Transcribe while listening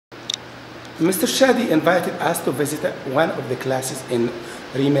Mr. Shadi invited us to visit one of the classes in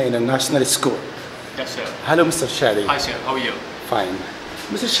Reema International School. Yes, sir. Hello, Mr. Shadi. Hi, sir. How are you? Fine.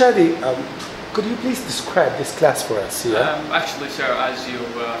 Mr. Shadi, could you please describe this class for us here? Actually, sir, as you,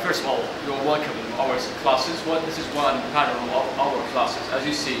 first of all, you're welcome in our classes. This is one panel of our classes. As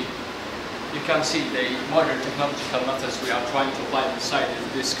you see, you can see the modern technological methods we are trying to apply inside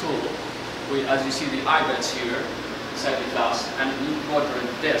this school. As you see the iPads here inside the class and the modern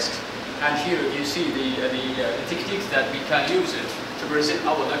desk. And here you see the techniques that we can use it to present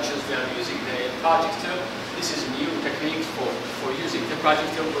our lectures. We are using the projector. This is a new technique for using the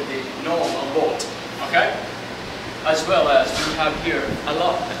projector with the normal board. Okay? As well as we have here a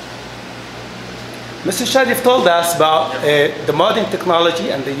lot. Mr. Sharif told us about the modern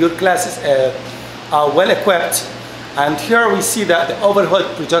technology, and your classes are well equipped. And here we see that the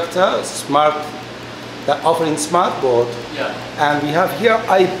overhead projector is smart, that offering smart board. Yeah. And we have here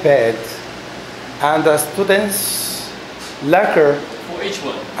iPad and a student's locker. For each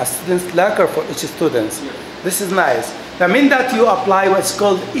one. A student's locker for each student. Yeah. This is nice. I mean that you apply what's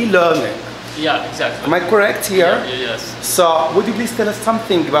called e-learning. Yeah, exactly. Am I correct here? Yeah, yes. So would you please tell us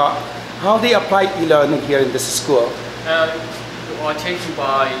something about how they apply e-learning here in this school? You are taken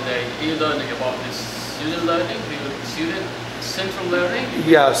by the e-learning about this student learning, student central learning?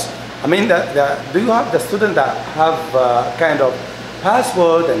 Yes. I mean, do you have the student that have kind of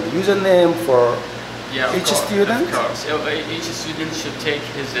password and username for each student? Of course. Each student should take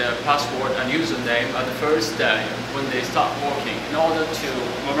his password and username at the first day when they start working in order to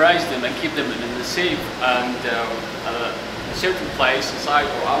memorize them and keep them in a safe and a certain place inside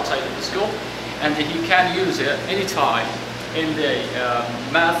or outside of the school. And he can use it anytime in the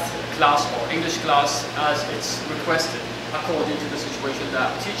math class or English class as it's requested, according to the situation that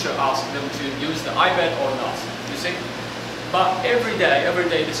teacher asks them to use the iPad or not, you see? But every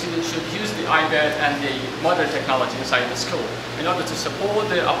day the student should use the iPad and the modern technology inside the school in order to support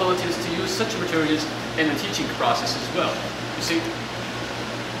their abilities to use such materials in the teaching process as well, you see?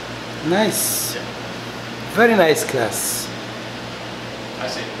 Nice. Yeah. Very nice class. I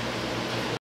see.